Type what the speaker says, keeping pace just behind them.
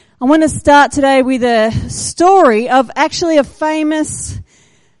I want to start today with a story of actually a famous,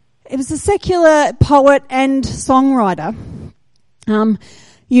 it was a secular poet and songwriter.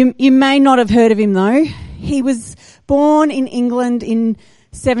 You may not have heard of him though. He was born in England in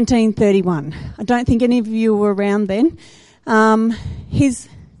 1731. I don't think any of you were around then.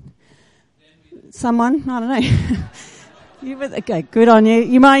 Someone, I don't know. Okay, good on you.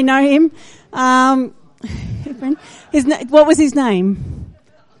 You may know him. What was his name?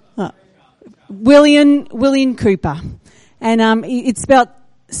 William Cooper. And it's spelled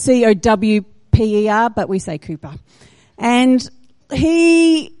Cowper, but we say Cooper. And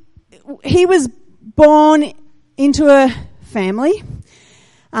he was born into a family,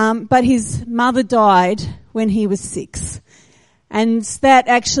 but his mother died when he was 6. And that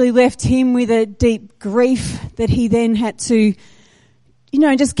actually left him with a deep grief that he then had to,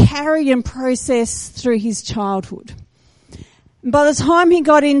 just carry and process through his childhood. By the time he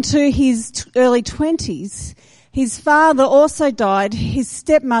got into his early 20s, his father also died, his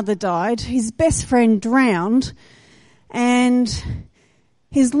stepmother died, his best friend drowned, and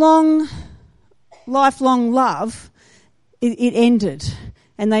his lifelong love, it ended.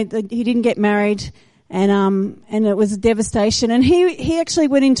 And he didn't get married. And it was a devastation. And he actually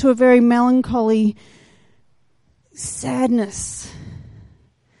went into a very melancholy sadness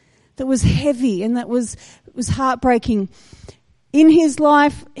that was heavy and that was heartbreaking. In his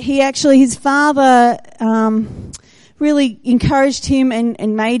life, his father really encouraged him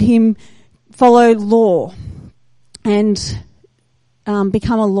and made him follow law and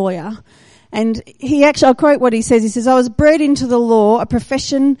become a lawyer. And I'll quote what he says. He says, "I was bred into the law, a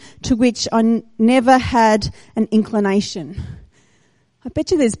profession to which I never had an inclination." I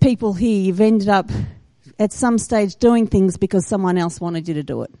bet you there's people here, you've ended up at some stage doing things because someone else wanted you to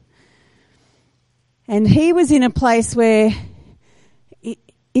do it. And he was in a place where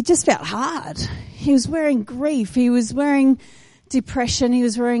it just felt hard. He was wearing grief. He was wearing depression. He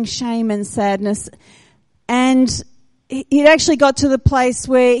was wearing shame and sadness. And he'd actually got to the place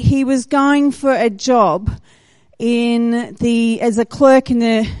where he was going for a job as a clerk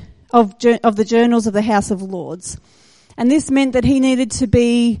of the journals of the House of Lords. And this meant that he needed to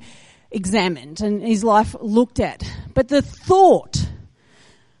be examined and his life looked at. But the thought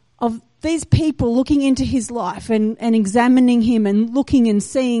of these people looking into his life and examining him and looking and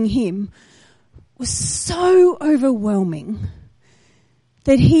seeing him was so overwhelming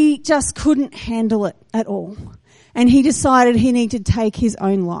that he just couldn't handle it at all. And he decided he needed to take his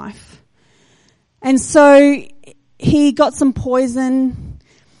own life. And so he got some poison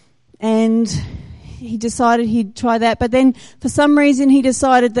and he decided he'd try that. But then for some reason he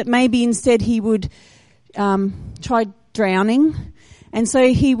decided that maybe instead he would try drowning. And so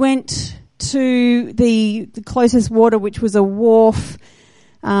he went to the closest water, which was a wharf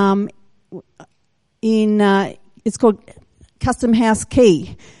it's called Custom House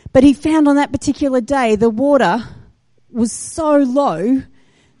Quay. But he found on that particular day the water was so low,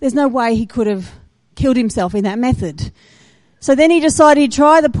 there's no way he could have killed himself in that method. So then he decided he'd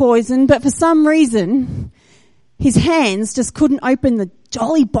try the poison, but for some reason, his hands just couldn't open the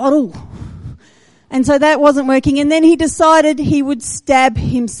jolly bottle. And so that wasn't working. And then he decided he would stab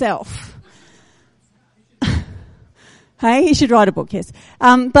himself. Hey, he should write a book, yes.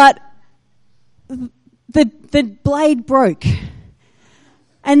 But the blade broke.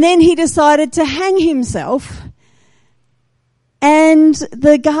 And then he decided to hang himself and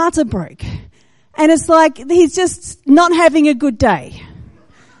the garter broke. And it's like he's just not having a good day.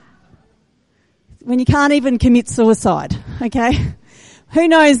 When you can't even commit suicide, okay? Who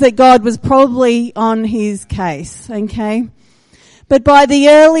knows that God was probably on his case, okay? But by the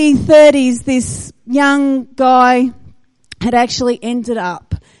early 30s, this young guy had actually ended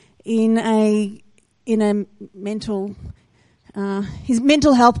up in a mental his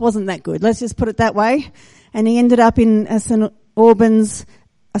mental health wasn't that good, let's just put it that way. And he ended up in a St. Albans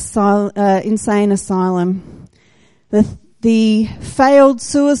insane asylum. The failed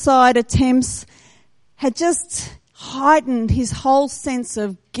suicide attempts had just heightened his whole sense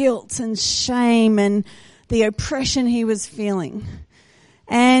of guilt and shame and the oppression he was feeling.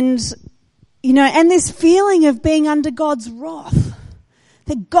 And, and this feeling of being under God's wrath,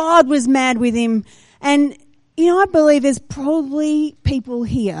 that God was mad with him. And I believe there's probably people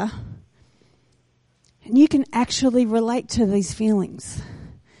here and you can actually relate to these feelings.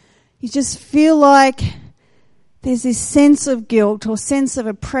 You just feel like there's this sense of guilt or sense of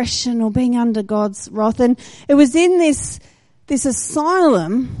oppression or being under God's wrath. And it was in this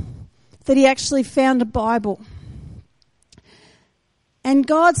asylum that he actually found a Bible. And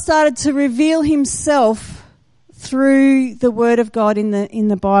God started to reveal himself through the Word of God in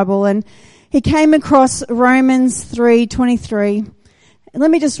the Bible, and he came across Romans 3:23. Let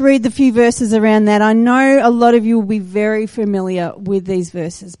me just read the few verses around that. I know a lot of you will be very familiar with these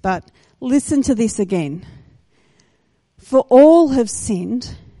verses, but listen to this again. For all have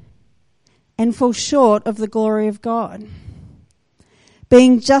sinned and fall short of the glory of God,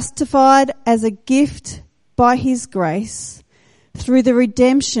 being justified as a gift by his grace through the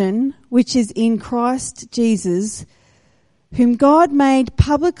redemption which is in Christ Jesus, whom God made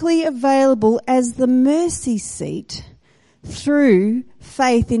publicly available as the mercy seat through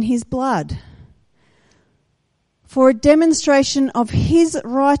faith in his blood, for a demonstration of his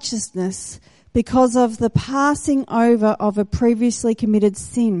righteousness because of the passing over of a previously committed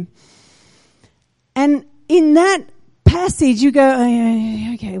sin. And in that passage you go,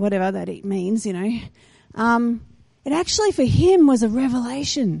 oh, okay, whatever that it means, it actually for him was a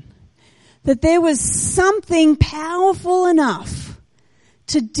revelation that there was something powerful enough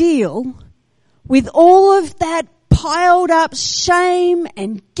to deal with all of that piled up shame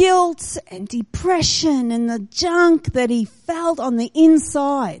and guilt and depression and the junk that he felt on the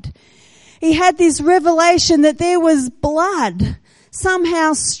inside. He had this revelation that there was blood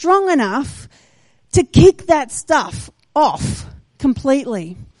somehow strong enough to kick that stuff off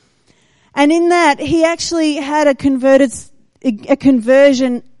completely. And in that, he actually had a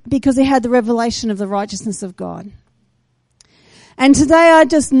conversion because he had the revelation of the righteousness of God. And today I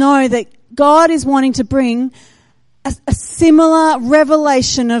just know that God is wanting to bring a similar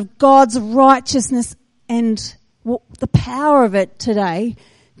revelation of God's righteousness and the power of it today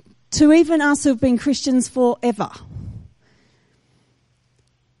to even us who've been Christians forever.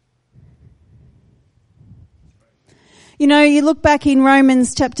 You look back in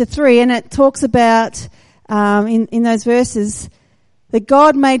Romans chapter 3 and it talks about, in those verses, that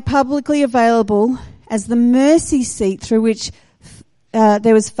God made publicly available as the mercy seat through which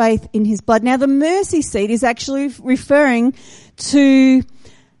there was faith in his blood. Now the mercy seat is actually referring to,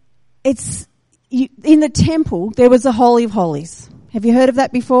 in the temple there was the Holy of Holies. Have you heard of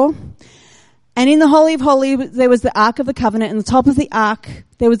that before? And in the Holy of Holies there was the Ark of the Covenant, and on the top of the Ark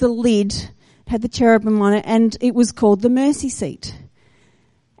there was a lid, it had the cherubim on it, and it was called the mercy seat.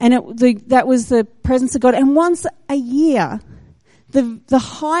 And that was the presence of God. And once a year, the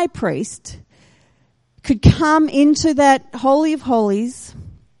high priest could come into that Holy of Holies,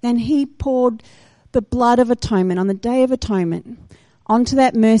 and he poured the blood of atonement on the Day of Atonement onto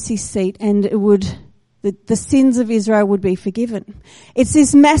that mercy seat, and it would, the sins of Israel would be forgiven. It's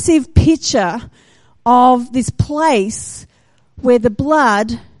this massive picture of this place where the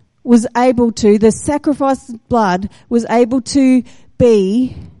blood was able to, the sacrificed blood was able to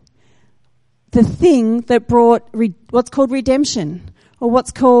be the thing that brought what's called redemption, or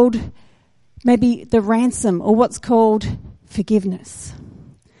what's called maybe the ransom, or what's called forgiveness.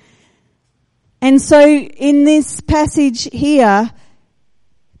 And so in this passage here,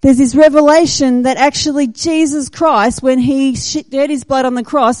 there's this revelation that actually Jesus Christ, when he shed his blood on the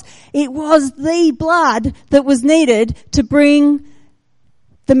cross, it was the blood that was needed to bring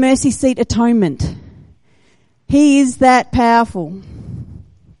the mercy seat atonement. He is that powerful.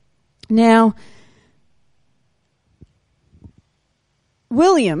 Now,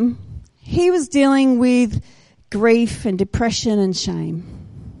 William, he was dealing with grief and depression and shame.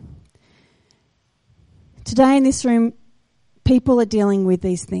 Today in this room, people are dealing with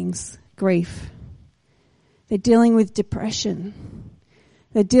these things, grief. They're dealing with depression.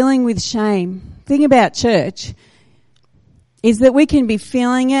 They're dealing with shame. The thing about church is that we can be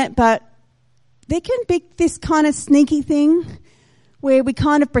feeling it, but there can be this kind of sneaky thing where we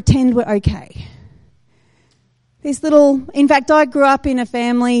kind of pretend we're okay. In fact, I grew up in a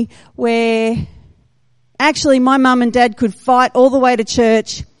family where actually my mum and dad could fight all the way to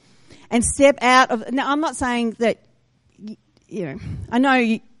church and step out of, now I'm not saying that, I know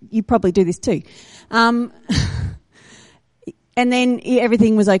you probably do this too. And then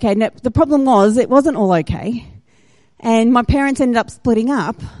everything was okay. Now, the problem was it wasn't all okay. And my parents ended up splitting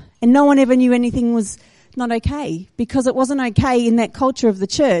up, and no one ever knew anything was not okay, because it wasn't okay in that culture of the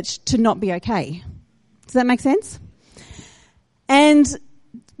church to not be okay. Does that make sense? And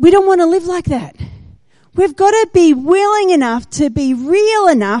we don't want to live like that. We've got to be willing enough to be real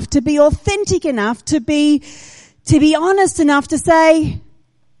enough, to be authentic enough, to be honest enough to say,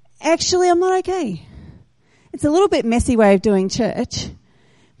 actually, I'm not okay. It's a little bit messy way of doing church,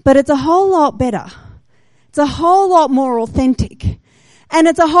 but it's a whole lot better. It's a whole lot more authentic. And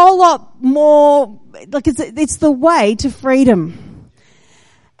it's a whole lot more, it's the way to freedom.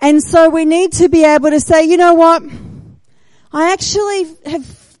 And so we need to be able to say, you know what? I actually have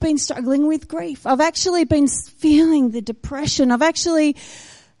been struggling with grief. I've actually been feeling the depression.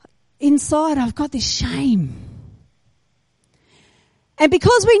 Inside I've got this shame. And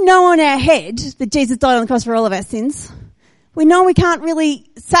because we know in our head that Jesus died on the cross for all of our sins, we know we can't really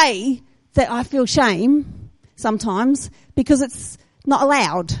say that I feel shame sometimes because it's not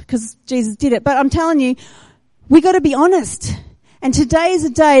allowed because Jesus did it. But I'm telling you, we got to be honest. And today is a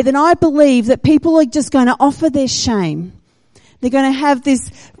day that I believe that people are just going to offer their shame. They're going to have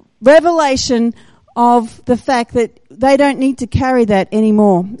this revelation of the fact that they don't need to carry that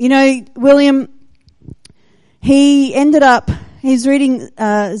anymore. You know, William, he's reading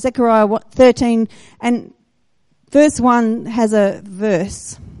Zechariah 13, and verse 1 has a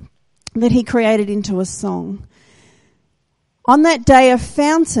verse that he created into a song. On that day a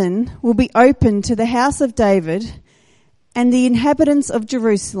fountain will be opened to the house of David and the inhabitants of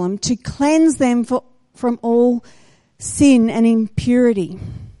Jerusalem to cleanse them from all sin and impurity.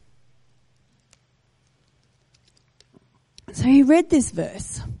 So he read this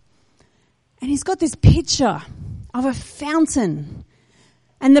verse and he's got this picture of a fountain.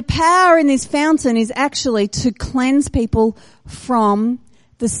 And the power in this fountain is actually to cleanse people from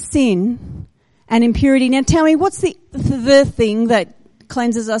the sin and impurity. Now tell me, what's the thing that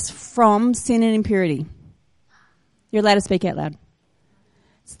cleanses us from sin and impurity? You're allowed to speak out loud.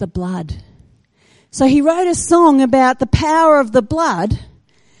 It's the blood. So he wrote a song about the power of the blood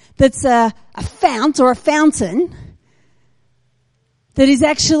that's a fount or a fountain that is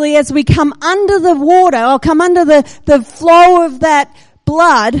actually, as we come under the water or come under the flow of that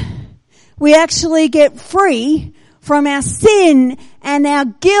blood, we actually get free from our sin and our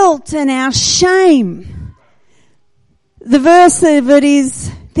guilt and our shame. The verse of it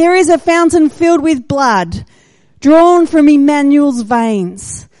is, there is a fountain filled with blood drawn from Emmanuel's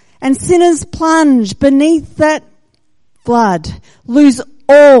veins, and sinners plunge beneath that blood, lose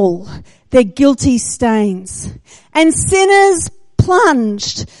all their guilty stains. And sinners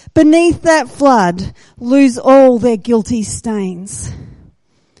plunged beneath that flood, lose all their guilty stains.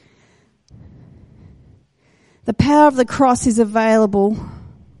 The power of the cross is available.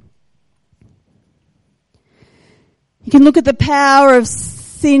 You can look at the power of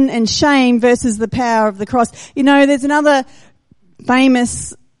sin and shame versus the power of the cross. You know, there's another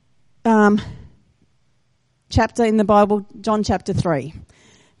famous chapter in the Bible, John chapter 3. Have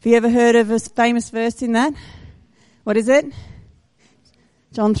you ever heard of a famous verse in that? What is it?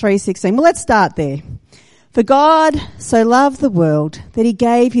 John 3:16. Well, let's start there. For God so loved the world that he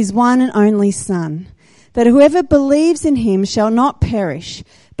gave his one and only Son, that whoever believes in him shall not perish,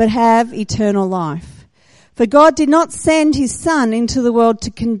 but have eternal life. For God did not send his Son into the world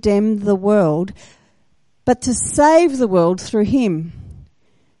to condemn the world, but to save the world through him.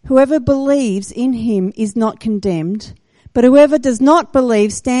 Whoever believes in him is not condemned, but whoever does not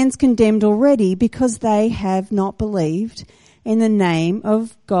believe stands condemned already, because they have not believed in the name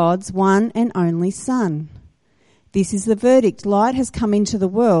of God's one and only Son. This is the verdict. Light has come into the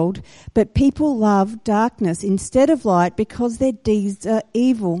world, but people love darkness instead of light because their deeds are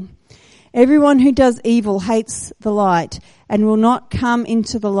evil. Everyone who does evil hates the light and will not come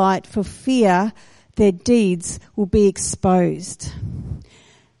into the light for fear their deeds will be exposed.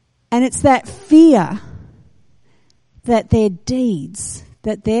 And it's that fear that their deeds,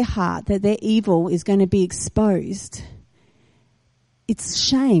 that their heart, that their evil is going to be exposed. It's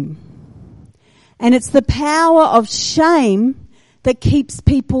shame. And it's the power of shame that keeps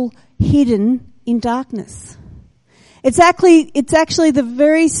people hidden in darkness. It's actually the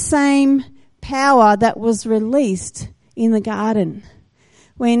very same power that was released in the garden.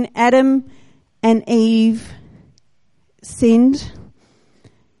 When Adam and Eve sinned,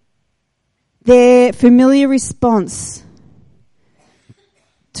 their familiar response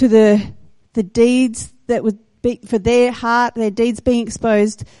to the deeds that would be for their heart, their deeds being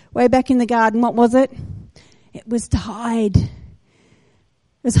exposed way back in the garden, what was it? It was to hide. It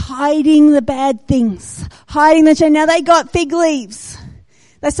was hiding the bad things, hiding the shame. Now they got fig leaves.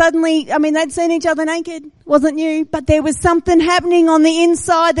 They suddenly, they'd seen each other naked. Wasn't new, but there was something happening on the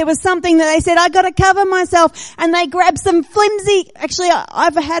inside. There was something that they said, I got to cover myself. And they grabbed some flimsy, actually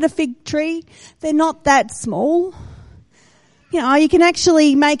I've had a fig tree. They're not that small. You know, you can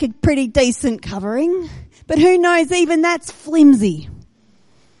actually make a pretty decent covering. But who knows, even that's flimsy.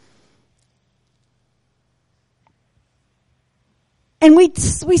 And we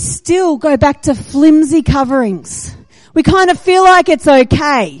still go back to flimsy coverings. We kind of feel like it's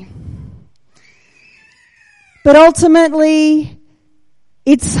okay. But ultimately,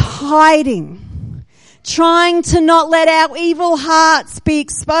 it's hiding. Trying to not let our evil hearts be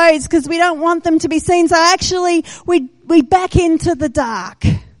exposed because we don't want them to be seen. So actually, we back into the dark.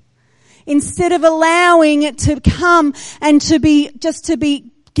 instead of allowing it to come and to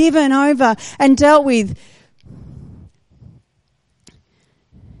be given over and dealt with.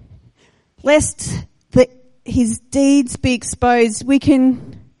 Lest his deeds be exposed, we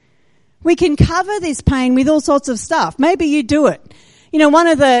can cover this pain with all sorts of stuff. Maybe you do it. You know, one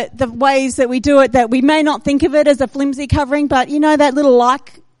of the ways that we do it, that we may not think of it as a flimsy covering, but you know that little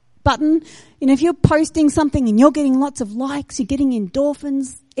like button? You know, if you're posting something and you're getting lots of likes, you're getting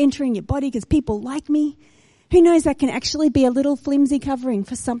endorphins entering your body because people like me, who knows, that can actually be a little flimsy covering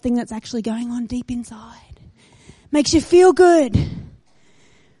for something that's actually going on deep inside. Makes you feel good.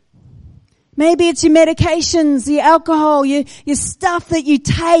 Maybe it's your medications, your alcohol, your stuff that you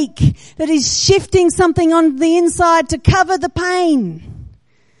take that is shifting something on the inside to cover the pain.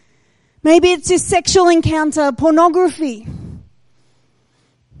 Maybe it's your sexual encounter, pornography.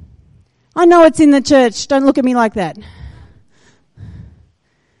 I know it's in the church. Don't look at me like that.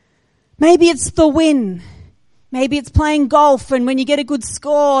 Maybe it's the win. Maybe it's playing golf, and when you get a good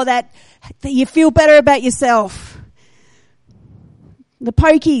score that you feel better about yourself. The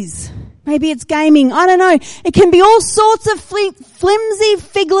pokies. Maybe it's gaming. I don't know. It can be all sorts of flimsy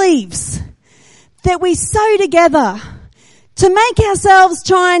fig leaves that we sew together to make ourselves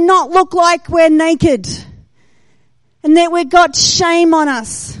try and not look like we're naked and that we've got shame on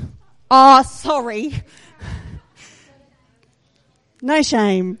us. Oh, sorry. No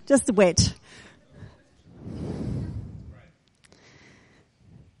shame, just wet.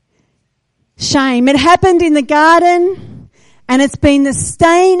 Shame. It happened in the garden. And it's been the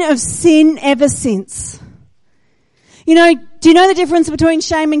stain of sin ever since. You know, do you know the difference between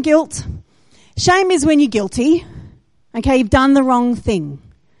shame and guilt? Shame is when you're guilty. Okay, you've done the wrong thing.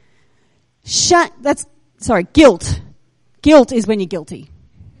 Guilt. Guilt is when you're guilty.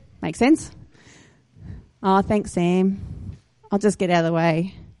 Make sense? Oh, thanks, Sam. I'll just get out of the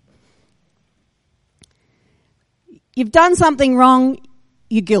way. You've done something wrong,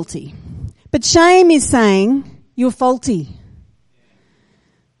 you're guilty. But shame is saying you're faulty.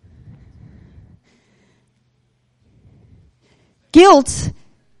 Guilt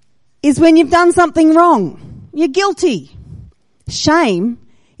is when you've done something wrong. You're guilty. Shame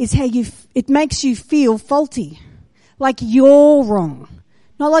is how it makes you feel faulty. Like you're wrong.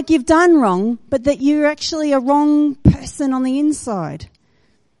 Not like you've done wrong, but that you're actually a wrong person on the inside.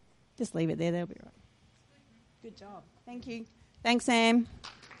 Just leave it there, that'll be right. Good job. Thank you. Thanks, Sam.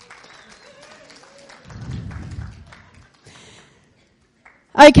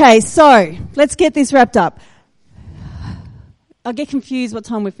 Okay, so let's get this wrapped up. I'll get confused what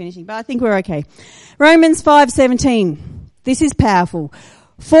time we're finishing, but I think we're okay. Romans 5:17. This is powerful.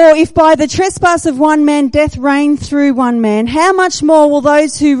 For if by the trespass of one man death reigned through one man, how much more will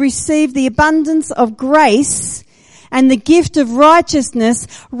those who receive the abundance of grace and the gift of righteousness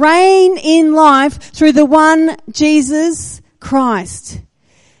reign in life through the one Jesus Christ?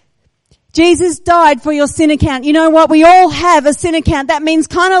 Jesus died for your sin account. You know what? We all have a sin account. That means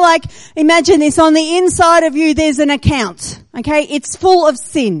kind of like, imagine this, on the inside of you there's an account. Okay? It's full of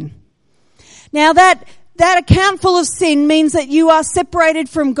sin. Now that account full of sin means that you are separated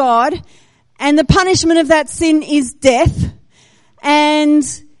from God, and the punishment of that sin is death, and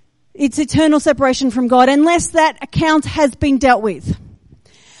it's eternal separation from God unless that account has been dealt with.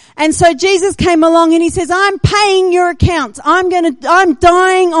 And so Jesus came along and he says, I'm paying your account. I'm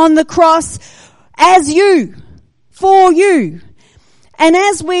dying on the cross as you, for you. And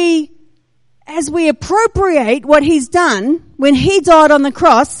as we appropriate what he's done when he died on the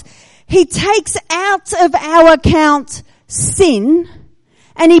cross, he takes out of our account sin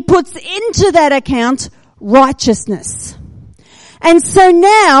and he puts into that account righteousness. And so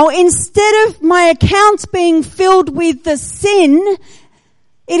now, instead of my account being filled with the sin,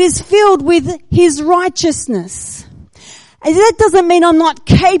 it is filled with his righteousness. And that doesn't mean I'm not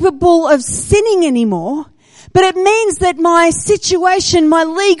capable of sinning anymore, but it means that my situation, my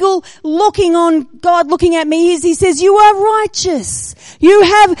legal looking on God looking at me is he says, you are righteous.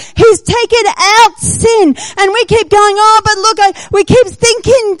 He's taken out sin. And we keep going, but look, we keep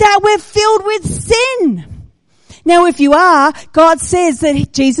thinking that we're filled with sin. Now, if you are, God says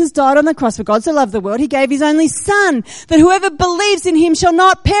that Jesus died on the cross for God so loved the world. He gave his only son, that whoever believes in him shall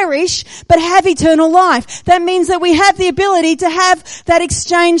not perish, but have eternal life. That means that we have the ability to have that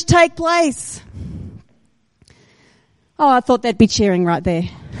exchange take place. Oh, I thought that'd be cheering right there.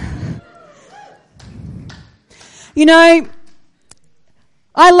 You know,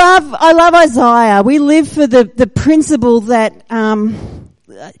 I love Isaiah. We live for the principle that,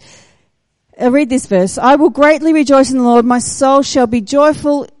 I'll read this verse. I will greatly rejoice in the Lord. My soul shall be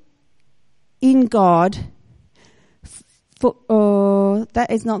joyful in God. that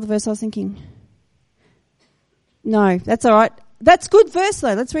is not the verse I was thinking. No, that's all right. That's good verse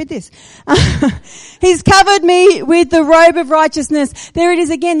though. Let's read this. He's covered me with the robe of righteousness. There it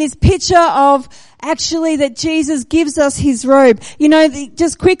is again, this picture of actually that Jesus gives us his robe. You know,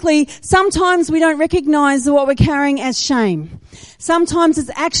 just quickly, sometimes we don't recognize what we're carrying as shame. Sometimes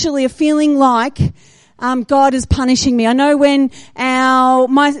it's actually a feeling like God is punishing me. I know when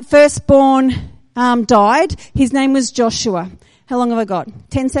my firstborn died, his name was Joshua. How long have I got?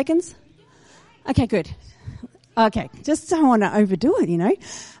 10 seconds? Okay, good. Okay, just don't want to overdo it, you know.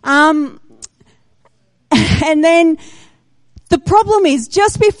 And then the problem is,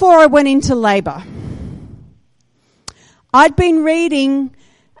 just before I went into labour, I'd been reading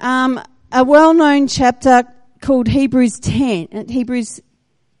a well-known chapter called Hebrews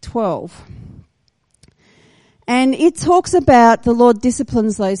 12. And it talks about the Lord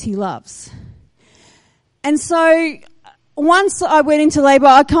disciplines those he loves. And so once I went into labour,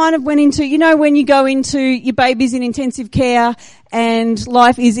 I kind of went into, you know, when you go into your baby's in intensive care and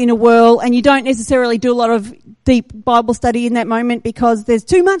life is in a whirl and you don't necessarily do a lot of deep Bible study in that moment because there's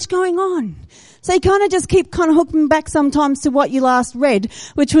too much going on. So you kind of just keep kind of hooking back sometimes to what you last read,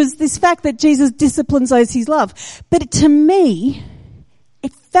 which was this fact that Jesus disciplines those he loves. But to me,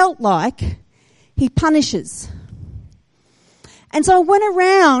 it felt like he punishes. And so I went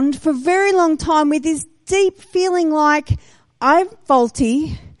around for a very long time with this deep feeling like I'm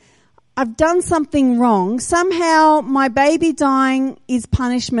faulty, I've done something wrong, somehow my baby dying is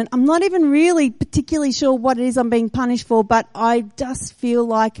punishment. I'm not even really particularly sure what it is I'm being punished for, but I just feel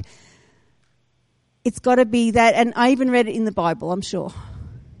like it's got to be that, and I even read it in the Bible, I'm sure.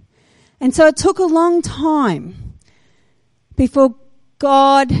 And so it took a long time before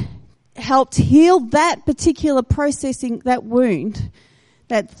God helped heal that particular processing, that wound,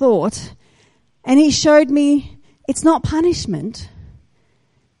 that thought. And he showed me it's not punishment.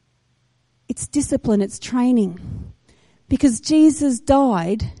 It's discipline, it's training. Because Jesus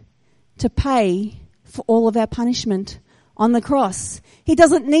died to pay for all of our punishment on the cross. He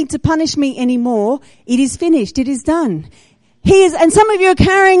doesn't need to punish me anymore. It is finished. It is done. He is, and some of you are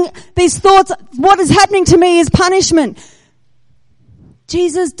carrying these thoughts, what is happening to me is punishment.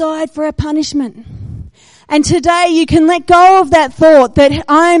 Jesus died for our punishment. And today you can let go of that thought that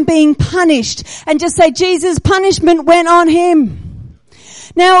I am being punished and just say, Jesus' punishment went on him.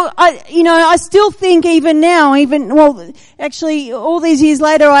 Now, I still think even now, actually all these years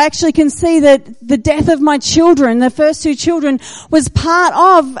later, I actually can see that the death of my children, the first two children, was part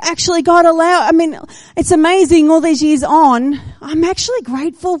of actually God it's amazing all these years on. I'm actually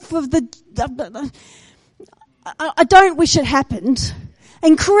grateful for I don't wish it happened.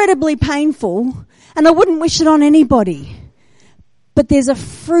 Incredibly painful. And I wouldn't wish it on anybody. But there's a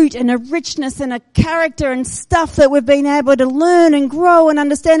fruit and a richness and a character and stuff that we've been able to learn and grow and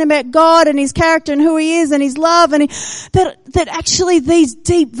understand about God and his character and who he is and his love that actually these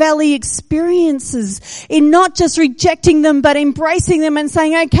deep valley experiences in not just rejecting them but embracing them and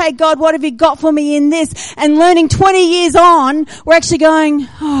saying, okay, God, what have you got for me in this? And learning 20 years on, we're actually going,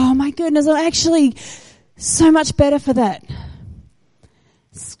 oh my goodness, I'm actually so much better for that.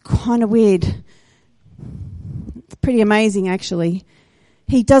 It's kind of weird. Pretty amazing, actually.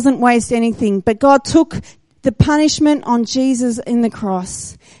 He doesn't waste anything, but God took the punishment on Jesus in the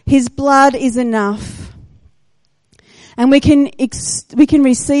cross. His blood is enough. And we can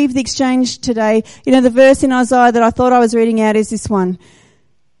receive the exchange today. You know, the verse in Isaiah that I thought I was reading out is this one.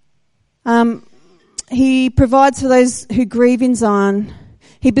 He provides for those who grieve in Zion.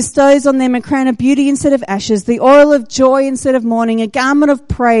 He bestows on them a crown of beauty instead of ashes, the oil of joy instead of mourning, a garment of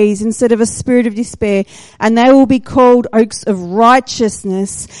praise instead of a spirit of despair, and they will be called oaks of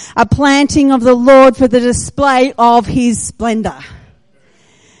righteousness, a planting of the Lord for the display of his splendor.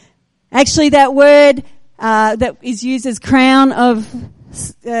 Actually, that word that is used as crown of,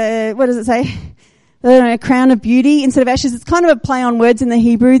 what does it say? A crown of beauty instead of ashes. It's kind of a play on words in the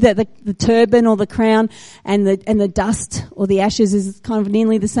Hebrew that the turban or the crown and the dust or the ashes is kind of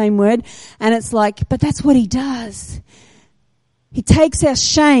nearly the same word. And it's like, but that's what he does. He takes our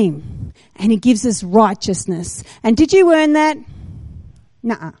shame and he gives us righteousness. And did you earn that?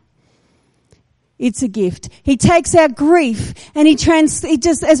 Nuh-uh. It's a gift. He takes our grief and he just,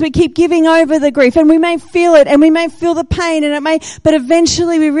 as we keep giving over the grief, and we may feel it and we may feel the pain but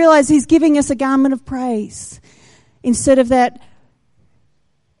eventually we realize he's giving us a garment of praise instead of that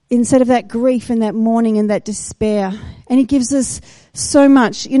grief and that mourning and that despair. And he gives us so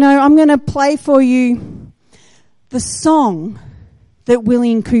much. You know, I'm going to play for you the song that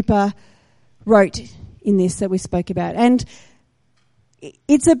William Cooper wrote in this that we spoke about. And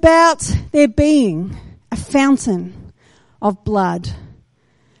it's about there being a fountain of blood.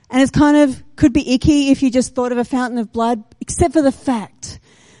 And it's kind of, could be icky if you just thought of a fountain of blood, except for the fact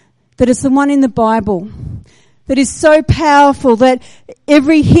that it's the one in the Bible that is so powerful that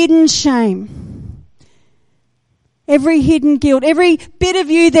every hidden shame, every hidden guilt, every bit of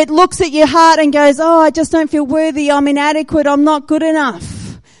you that looks at your heart and goes, oh, I just don't feel worthy, I'm inadequate, I'm not good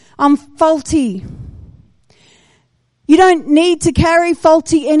enough, I'm faulty. You don't need to carry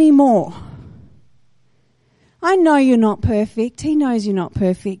faulty anymore. I know you're not perfect. He knows you're not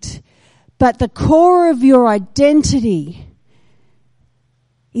perfect. But the core of your identity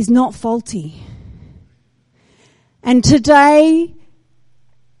is not faulty. And today,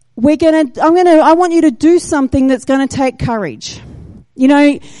 I want you to do something that's going to take courage. You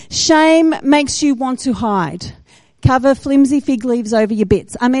know, shame makes you want to hide. Cover flimsy fig leaves over your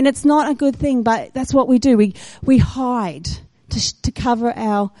bits. I mean, it's not a good thing, but that's what we do. We hide to cover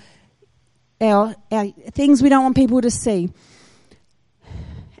our things we don't want people to see.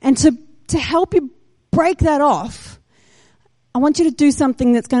 And to help you break that off, I want you to do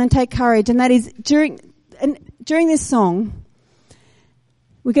something that's going to take courage, and that is during this song,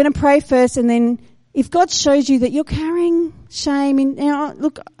 we're going to pray first, and then if God shows you that you're carrying shame,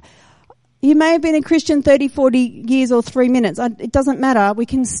 look, you may have been a Christian 30, 40 years or 3 minutes. It doesn't matter. We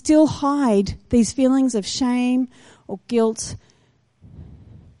can still hide these feelings of shame or guilt,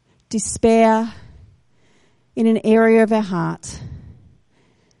 despair in an area of our heart.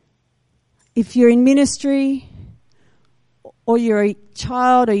 If you're in ministry or you're a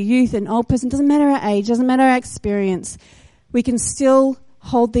child or youth, an old person, doesn't matter our age, doesn't matter our experience, we can still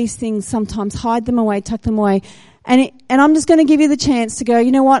hold these things, sometimes hide them away, tuck them away. And I'm just going to give you the chance to go,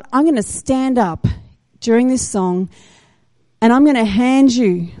 you know what, I'm going to stand up during this song and I'm going to hand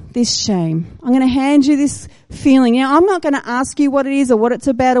you this shame. I'm going to hand you this feeling. Now, I'm not going to ask you what it is or what it's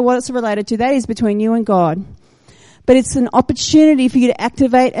about or what it's related to. That is between you and God. But it's an opportunity for you to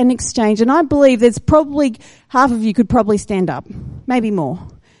activate and exchange. And I believe there's probably half of you could probably stand up, maybe more.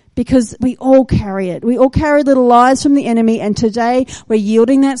 Because we all carry it. We all carry little lies from the enemy, and today we're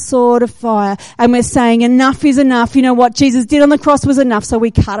yielding that sword of fire and we're saying enough is enough. You know what Jesus did on the cross was enough, so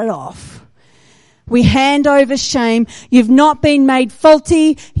we cut it off. We hand over shame. You've not been made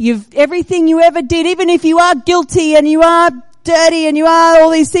faulty. Everything you ever did, even if you are guilty and you are dirty and you are all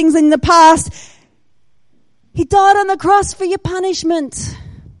these things in the past, He died on the cross for your punishment.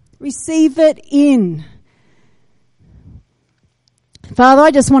 Receive it in. Father,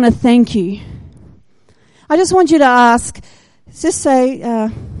 I just want to thank you. I just want you to ask, just say,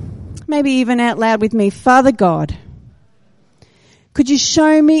 maybe even out loud with me, Father God, could you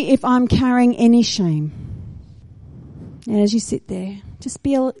show me if I'm carrying any shame? And as you sit there, just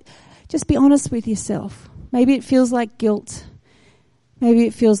be honest with yourself. Maybe it feels like guilt. Maybe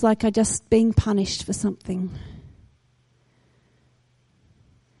it feels like I'm just being punished for something.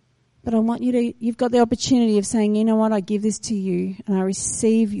 But I want you've got the opportunity of saying, you know what, I give this to you and I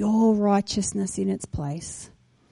receive your righteousness in its place.